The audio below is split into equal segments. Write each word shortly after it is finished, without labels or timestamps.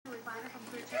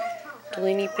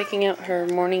Delaney picking out her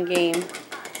morning game.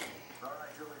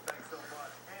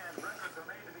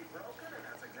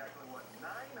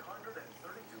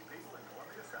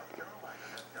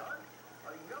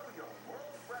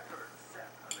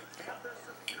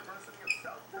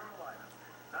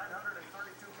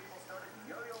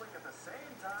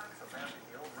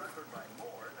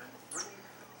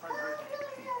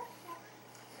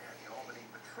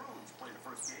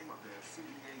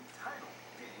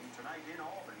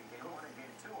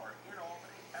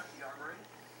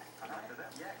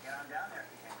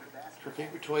 Her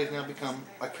favorite toy has now become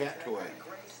a cat toy.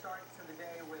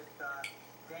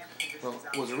 Well,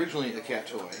 it was originally a cat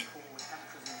toy,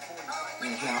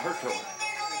 and it's now her toy.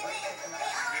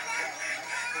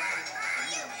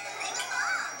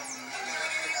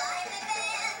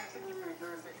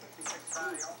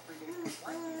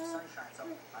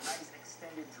 A nice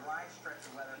extended dry stretch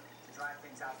of weather to dry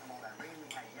things out from all that rain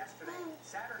we had yesterday.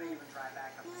 Saturday even dry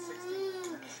back up to 60, and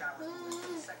then the showers will move to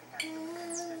the second half of the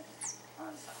weekend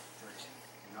on Sunday.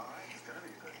 All right, it's going to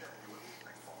be a good day.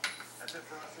 Thanks, Paul. That's it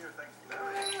for us here. Thanks very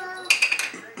much.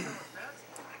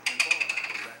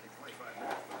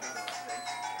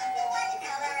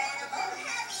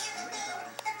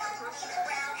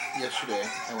 Yesterday,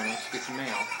 I went out to get some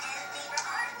mail.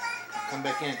 Come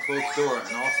back in, close the door,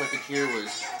 and all I could hear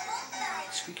was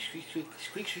squeak, squeak, squeak,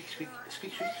 squeak, squeak, squeak,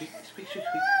 squeak, squeak, squeak, squeak, squeak,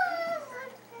 squeak.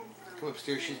 Come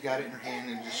upstairs, she's got it in her hand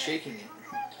and just shaking it.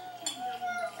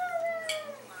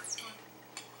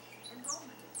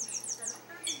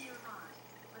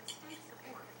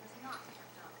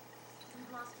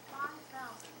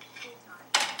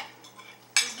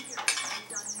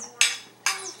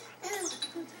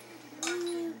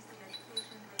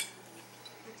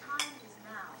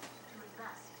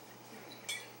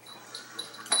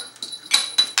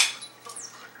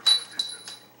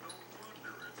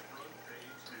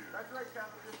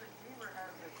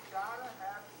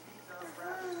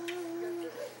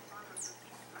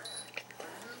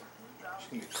 She's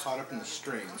going to get caught up in the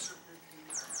strings.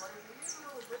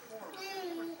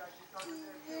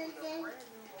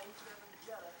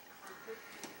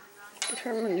 Look at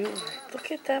her maneuvering.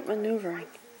 Look at that maneuvering.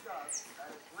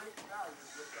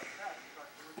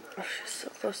 Oh, she's so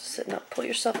close to sitting up. Pull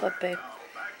yourself up, babe.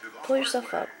 Pull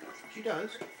yourself up. She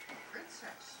does.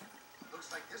 Princess,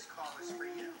 looks like this call is for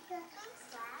you. Thanks,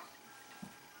 Dad.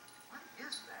 What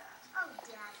is that? Oh,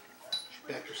 Daddy.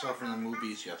 She backed herself in the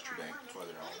movies yesterday. That's why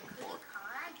they're all on the floor.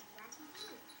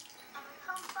 And with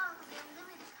home phone will be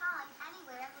unlimited calling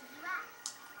anywhere in the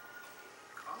U.S.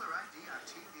 Caller ID on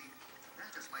TV.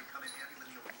 That just might come in handy when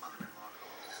the old mother-in-law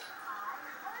calls. I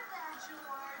heard that,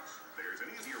 George. There's an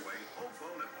easier way. Home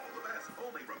phone and all the best.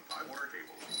 Only from Time Warner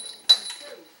Cable.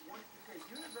 Wants to take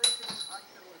University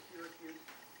Hospital of Syracuse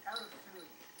out of SUNY.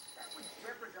 That would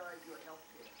jeopardize your health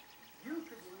care. You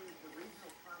could lose the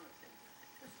regional trauma center,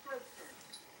 the stroke center,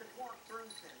 the Clark Burn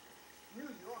Center. New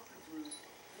York could lose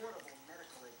affordable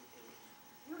medical education.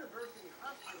 University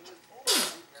Hospital is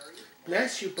also the area.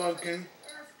 Bless you, Pumpkin.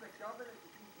 Ask the governor to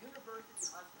keep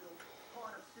University Hospital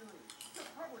part of SUNY, the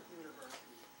public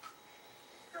university.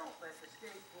 Don't let the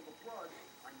state pull the plug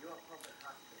on your public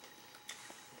hospital.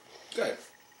 Good.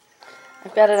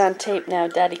 I've got it on tape now.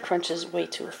 Daddy crunches way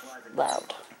too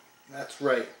loud. That's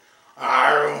right.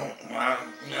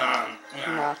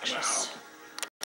 Obnoxious.